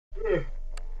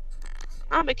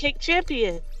I'm a cake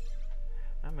champion.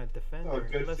 I'm a defender. Oh,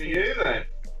 good Let's for see. you then.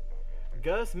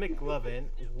 Gus McLovin,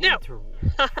 No. Winter.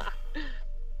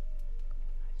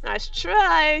 Nice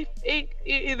try.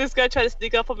 This guy tried to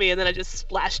sneak up on me, and then I just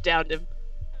splashed down him.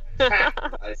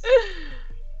 Nice.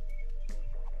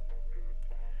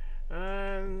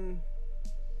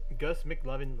 Gus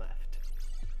McLovin left.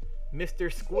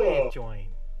 Mr. Squid Whoa. joined.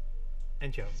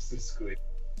 And Joe. This is squid.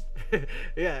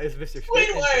 Yeah, it's Mr. Squid.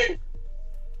 Squidward!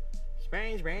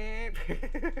 SpongeBob.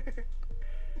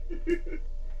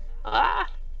 Ah.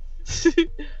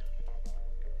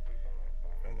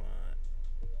 Come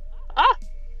Ah.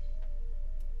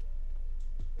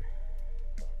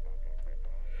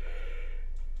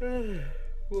 on.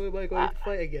 Who am I going to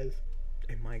fight against?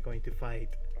 Am I going to fight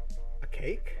a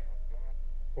cake?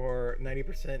 Or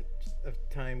 90% of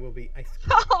the time will be ice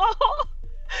cream?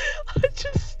 I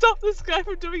just stopped this guy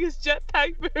from doing his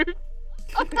jetpack move.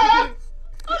 Nice.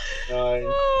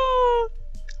 Oh.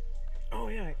 Oh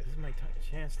yeah, this is my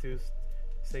chance to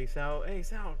say, Sal, hey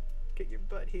Sal, get your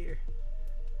butt here.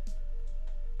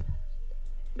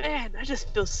 Man, I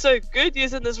just feel so good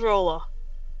using this roller.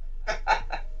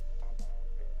 I've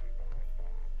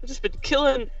just been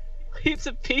killing heaps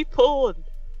of people and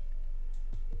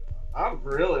I'm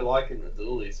really liking the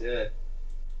dualies, yeah.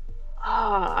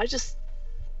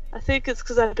 I think it's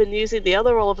because I've been using the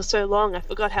other roller for so long, I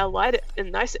forgot how light it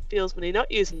and nice it feels when you're not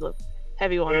using the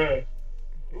heavy one. Yeah.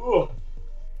 Ooh.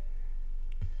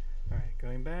 Alright,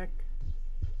 going back.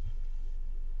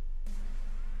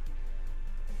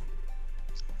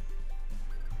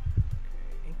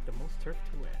 Okay, ain't the most turf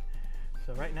to win.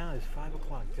 So right now it's 5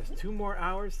 o'clock. Just 2 more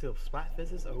hours till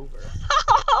Splatfest is over.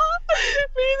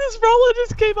 Me and this roller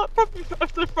just came up from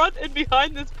the front and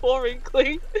behind this poor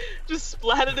inkling. Just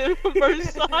splattered him from both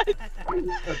sides. Oh,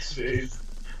 jeez.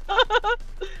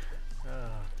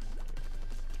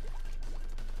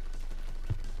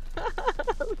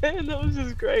 Man, that was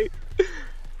just great.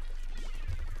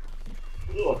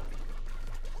 Ugh.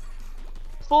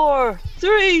 4,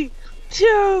 3,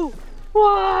 2,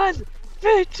 1,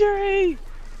 victory!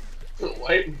 Still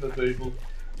waiting for people.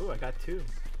 Ooh, I got 2.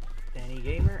 Danny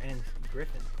Gamer and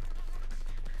Griffin.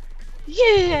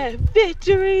 Yeah,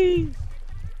 victory!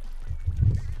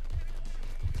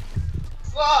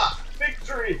 Ah,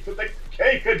 victory for the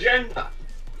cake agenda.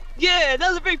 Yeah,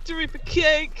 another victory for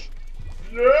Cake!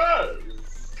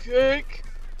 Yes. Cake!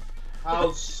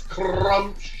 How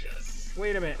scrumptious.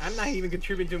 Wait a minute, I'm not even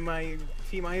contributing to my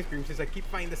Team Ice Cream since I keep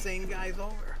finding the same guys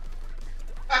over.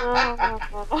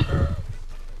 Oh.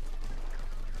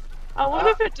 I wonder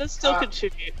if it does still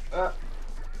contribute.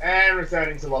 And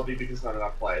returning to lobby because not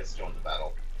enough players joined the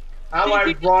battle. How Do you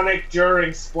think- ironic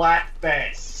during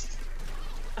Splatfest.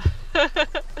 Do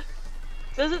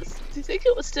you think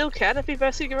it would still count if you're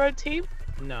versing your own team?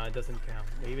 No, it doesn't count.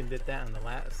 They even did that in the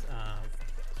last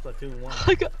Splatoon 1.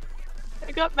 I got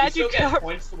You still get Magikarp.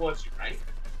 points towards your rank.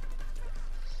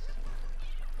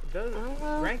 It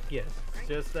doesn't rank yet.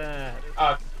 Just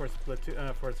for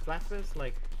Splatoon, for Splatfest,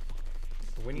 like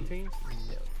the winning teams.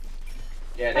 No.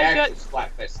 Yeah, the I actual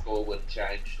Splatfest score wouldn't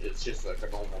change. It's just like a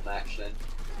normal match then.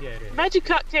 Yeah, it is.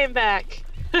 Magikarp came back.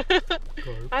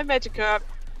 Hi, Magikarp.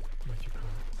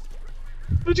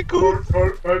 Magikarp.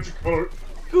 Magikarp.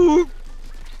 Magikarp.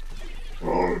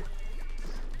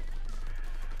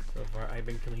 So far, I've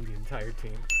been killing the entire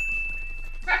team.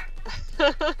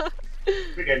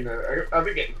 I've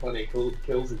been getting plenty of cool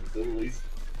kills in the dualies.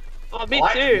 Oh, me I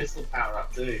like the too. missile power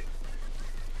up too.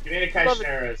 Communication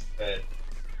errors, but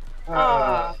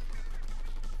I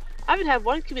haven't had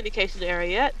one communication error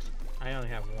yet. I only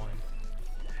have 1.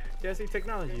 Jesse,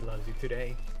 technology loves you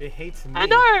today. It hates me. I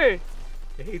know.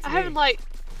 It hates I me.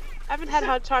 haven't had a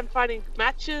hard time finding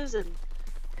matches, and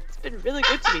it's been really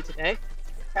good to me today.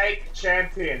 Cake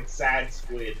champion, sad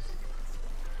squid.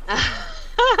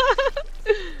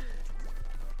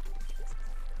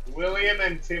 William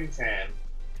and Tim Tam.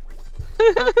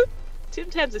 Tim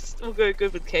Tams will go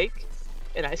good with cake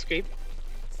and ice cream.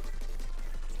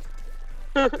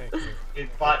 Thank you.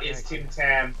 But is Tim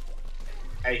Tam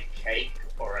a cake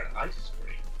or an ice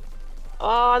cream?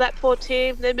 Oh, that poor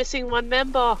team. They're missing one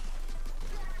member.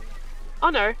 Oh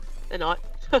no, they're not.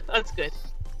 That's good.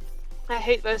 I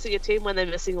hate versing a team when they're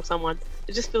missing someone.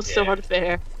 It just feels so Yeah.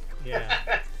 unfair.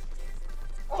 Yeah.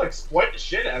 I'll exploit the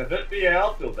shit out of it, but yeah,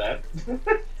 I'll feel bad.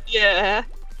 Yeah.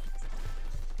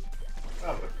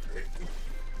 I'm a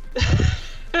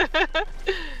prick.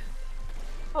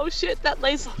 Oh shit, that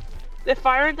laser. They're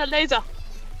firing the laser.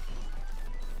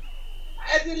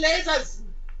 And the lasers!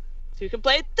 So you can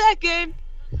play that game.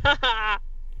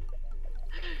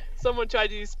 Someone tried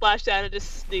to use splashdown and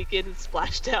just sneak in and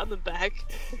splash down the back.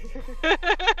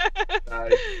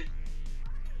 Nice.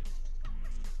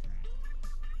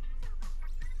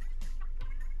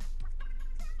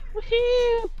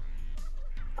 Woohoo!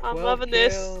 I'm 12 loving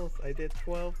this. kills. I did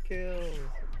 12 kills.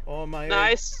 Oh my.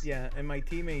 Nice. Yeah, and my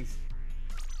teammates,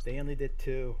 they only did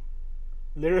 2.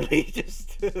 Literally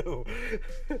just 2.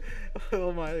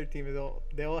 All my other teammates,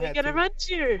 they all They're had. gonna 2. run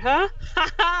to you, huh?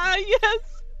 Yes.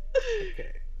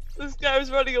 Okay. This guy was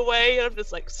running away, and I'm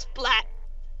just like splat.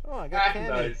 Oh, I got Cammy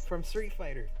Nice. from Street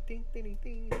Fighter. Ding, ding,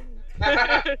 ding, ding.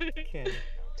 Cammy.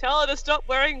 Tell her to stop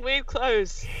wearing weird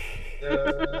clothes.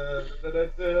 I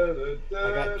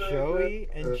got Joey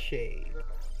and Shade.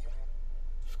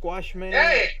 Squashman,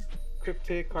 Yay!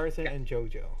 Cryptic, Carson, and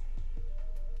JoJo.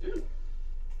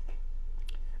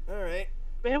 Alright.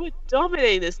 Man, we're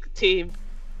dominating this team.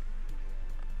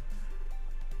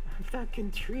 I'm not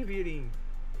contributing.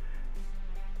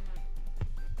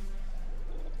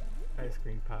 Ice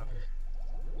cream power.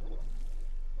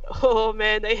 Oh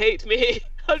man, they hate me.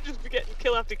 I'm just getting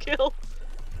kill after kill.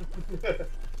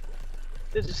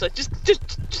 They're just like,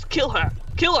 just kill her.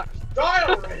 Kill her. Die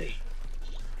already!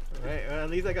 Alright, well, at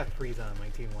least I got Frieza on my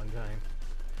team one time.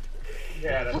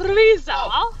 Yeah, that's Frieza.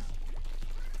 Oh.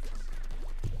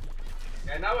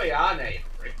 Yeah, now we are named.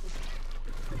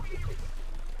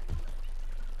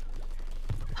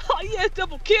 Oh yeah,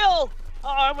 double kill. Oh,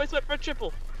 I almost went for a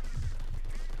triple.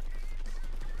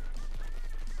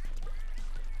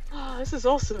 Oh, this is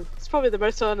awesome. It's probably the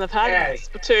most fun I've had in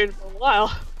Splatoon for a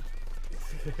while.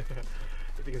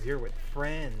 Because you're with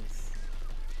friends.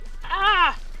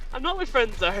 Ah! I'm not with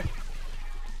friends though.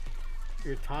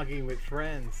 You're talking with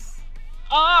friends.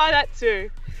 Oh, that too.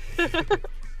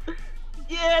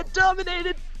 Yeah,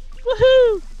 dominated.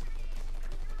 Woohoo!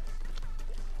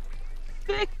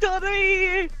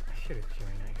 Victory! I should have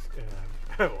joined Ice.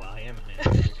 Well, I am Ice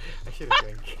Cream. I should have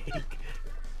joined Cake.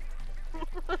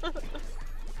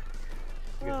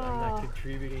 Because I'm not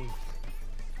contributing.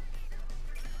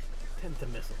 Tenta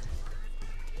missile.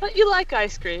 But you like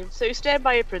ice cream, so you stand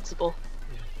by your principle.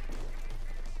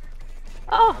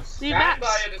 Oh, new Stand maps.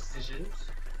 by your decisions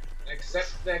and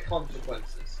accept their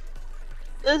consequences.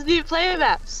 There's new player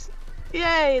maps.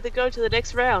 Yay, they go to the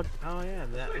next round. Oh yeah,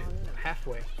 that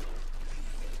halfway.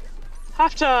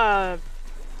 Halftime!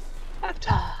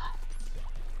 Halftime!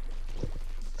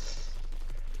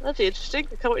 That'll be interesting.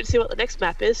 I can't wait to see what the next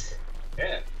map is.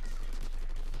 Yeah.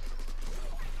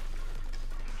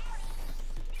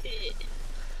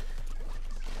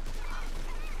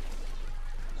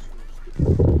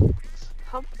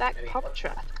 Humpback pop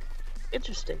trap.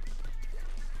 Interesting.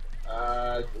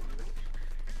 Uh.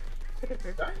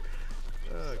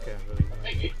 Okay,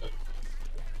 Thank you.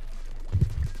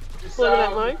 Just, What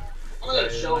about mine? I'm gonna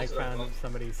show I found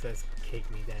somebody says "Cake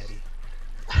me, daddy."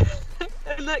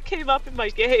 And that came up in my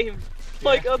game,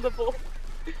 like on the board.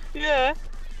 Yeah.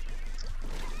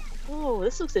 Oh,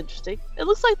 this looks interesting. It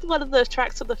looks like one of the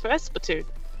tracks of the first Splatoon.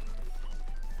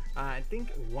 I think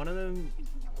one of them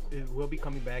will be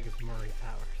coming back as Murray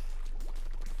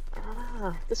Powers.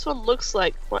 Ah, this one looks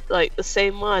like the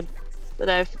same one that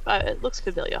I've. It looks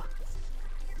familiar.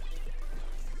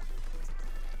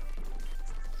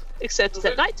 Except it's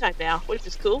at nighttime now, which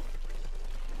is cool.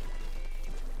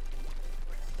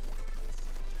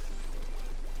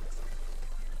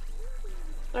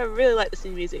 I really like this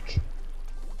new music.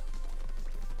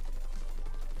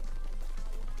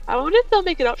 I wonder if they'll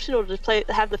make it optional to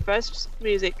have the first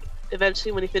music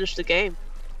eventually when you finish the game.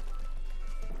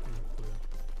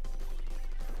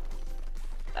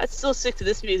 I'd still stick to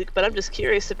this music, but I'm just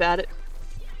curious about it.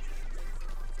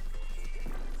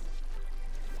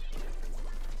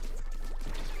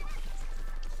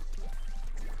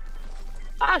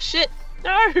 Ah, shit! No!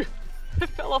 I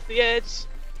fell off the edge.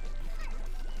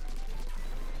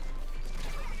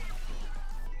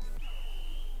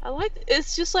 I like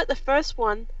it's just like the first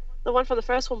one, the one from the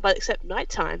first one, but except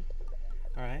nighttime.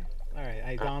 Alright, I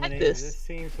like dominated this. this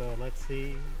team, so let's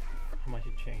see how much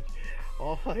it changed.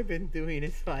 All I've been doing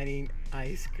is finding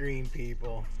ice cream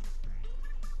people.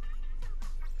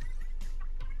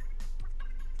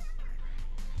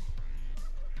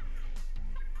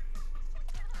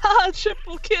 Haha,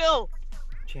 triple kill!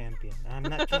 Champion. I'm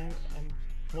not champion.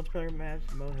 Multiplayer match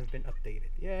mode has been updated.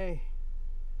 Yay.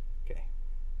 Okay.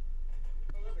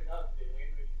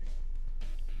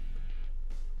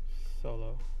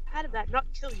 Solo. How did that not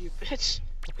kill you, bitch?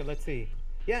 Okay, let's see.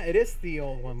 Yeah, it is the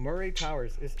old one. Murray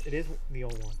Powers. It is the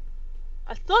old one.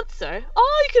 I thought so.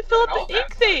 Oh, you can fill Oh, up the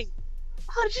ink thing!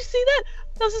 Oh, did you see that?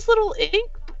 There's this little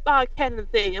ink cannon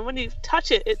thing, and when you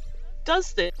touch it, it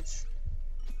does this.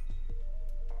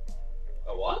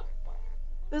 A what?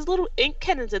 There's little ink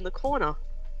cannons in the corner.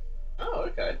 Oh,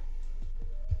 okay.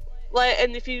 Like,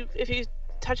 and if you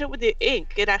touch it with the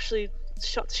ink, it actually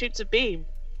shoots a beam.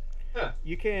 Huh.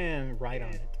 You can ride on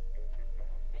it.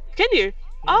 Can you? Yeah.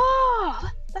 Oh,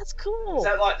 that's cool. Is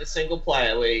that like the single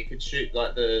player where you could shoot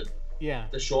like the Yeah.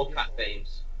 shortcut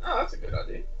beams? Oh, that's a good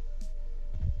idea.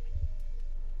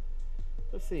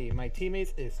 Let's see. My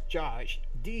teammates is Josh,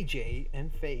 DJ,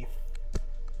 and Faith.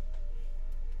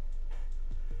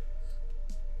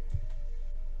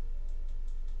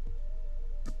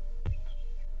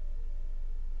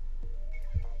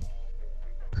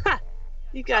 Ha!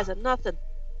 You guys are nothing.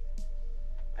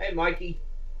 Hey, Mikey.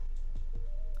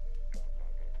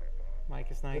 Mike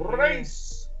is not here.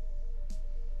 Race.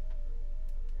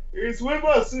 He's with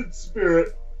us in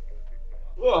spirit.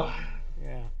 Ugh.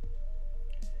 Yeah.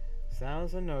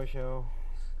 Sounds a no-show.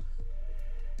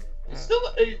 He's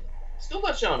still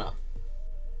not showing up.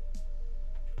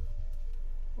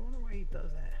 I wonder why he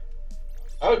does that.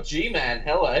 Oh, G-Man,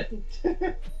 hello.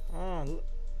 Oh, look,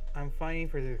 I'm fighting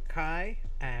for the Kai,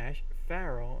 Ash,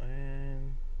 Farrell,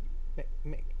 and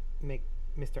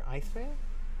Mr. Iceman?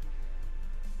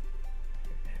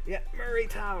 Yeah, Murray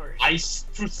Towers. Ice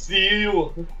to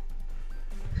seal.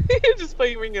 Just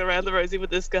ringing around the rosy with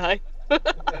this guy.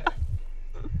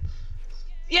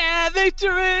 Yeah,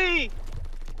 victory!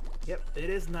 Yep, it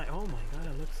is nice. Oh my god,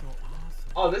 it looks so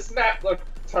awesome. Oh, this map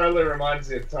totally reminds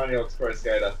me of Tony Hawk's Pro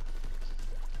Skater.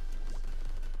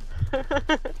 I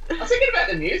was thinking about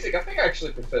the music. I think I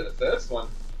actually prefer the first one.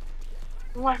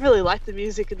 Oh, I really like the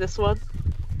music in this one.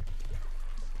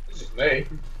 It's just me.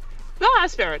 No,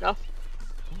 that's fair enough.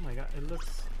 Oh my god, it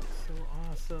looks so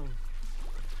awesome.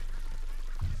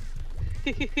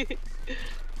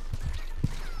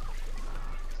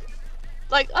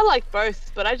 Like, I like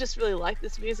both, but I just really like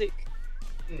this music.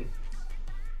 Hmm.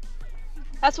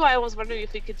 That's why I was wondering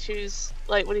if we could choose,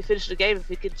 like, when you finish the game, if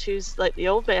we could choose, like, the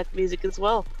old man music as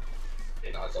well. Be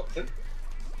a nice option.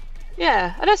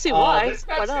 Yeah, I don't see why. This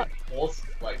Why map's not? horse,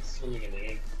 like swimming in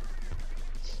the ink.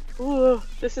 Ooh,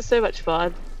 this is so much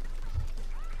fun.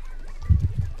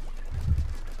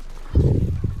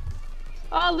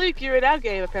 Oh, Luke, you're in our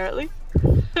game, apparently.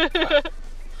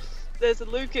 There's a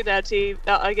Luke in our team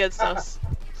against us.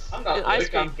 I'm not Ice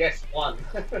Luke, cream. I'm guest one.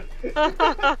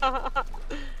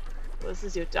 This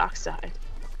is your dark side.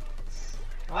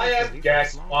 I Oh, so am these are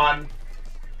guest small. one.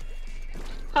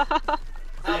 How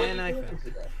are And you I doing fell.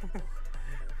 today?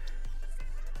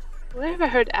 Where have I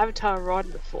heard Avatar Ron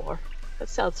before? That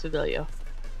sounds familiar.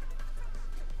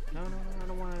 No, I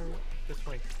don't want to. Just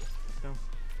wait.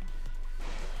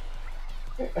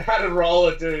 No. Had a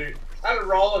roller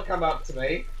come up to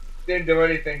me, didn't do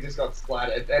anything, just got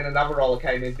splattered. Then another roller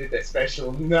came in, did their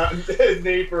special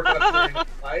knee for about 3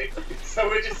 minutes late. So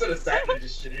we just sort of sat there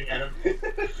just shooting at him.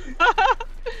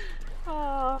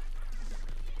 Oh.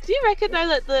 Do you reckon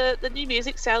though that the new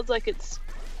music sounds like it's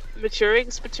maturing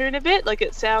Splatoon a bit? Like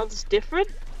it sounds different?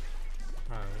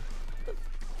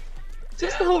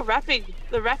 Just the whole rapping,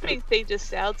 the rapping thing just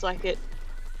sounds like it.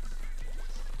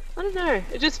 I don't know,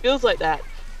 it just feels like that.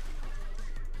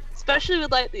 Especially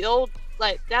with like the old,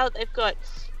 like now that they've got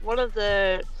one of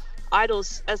the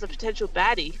idols as a potential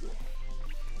baddie.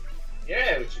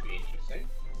 Yeah, which would be interesting.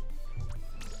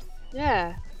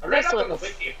 Yeah. I read That's up on the what-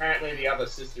 wiki, apparently the other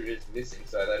sister is missing,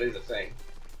 so that is a thing.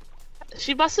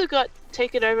 She must have got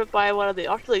taken over by one of the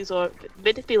Octolings or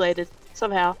manipulated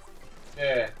somehow.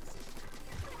 Yeah.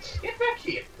 Get back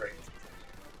here, prick.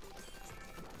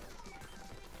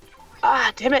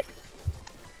 Ah, damn it.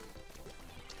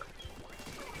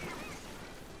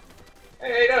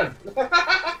 Hey, how you doing?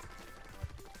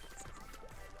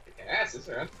 Kicking asses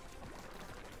around.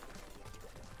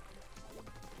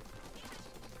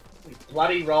 These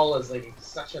bloody rollers leaving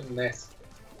such a mess.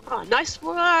 Oh, nice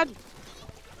one.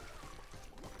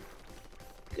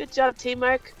 Good job,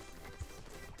 teamwork.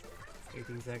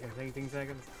 18 seconds, 18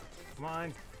 seconds. Come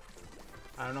on.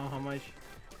 I don't know how much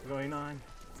is going on.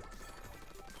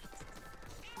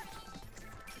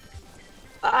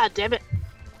 Ah, damn it.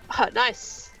 Ah,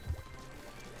 nice.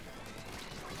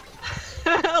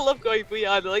 I love going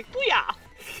booyah. They're like, booyah.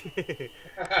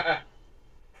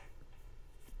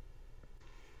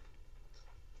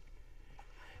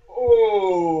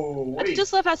 Oh, I we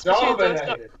just love how Splatoon's always got.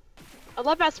 dominated. I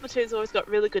love how Splatoon's always got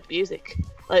really good music.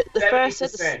 Like the first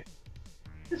and the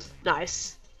 70%.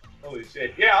 nice. Holy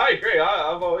shit. Yeah, I agree.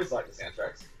 I've always liked the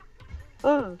soundtracks.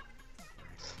 Oh,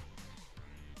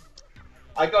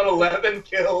 I got 11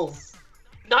 kills.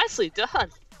 nicely done.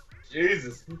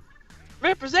 Jesus.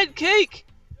 Represent Cake.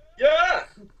 Yeah!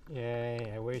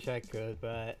 Yay, I wish I could,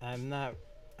 but I'm not.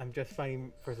 I'm just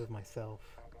fighting versus myself.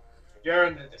 You're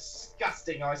in the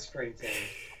disgusting ice cream team.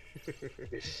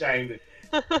 You're ashamed.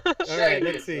 Alright,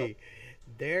 let's see.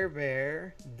 Dare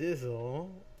Bear, Dizzle,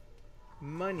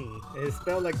 Money. It's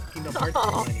spelled like Kingdom Hearts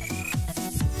money.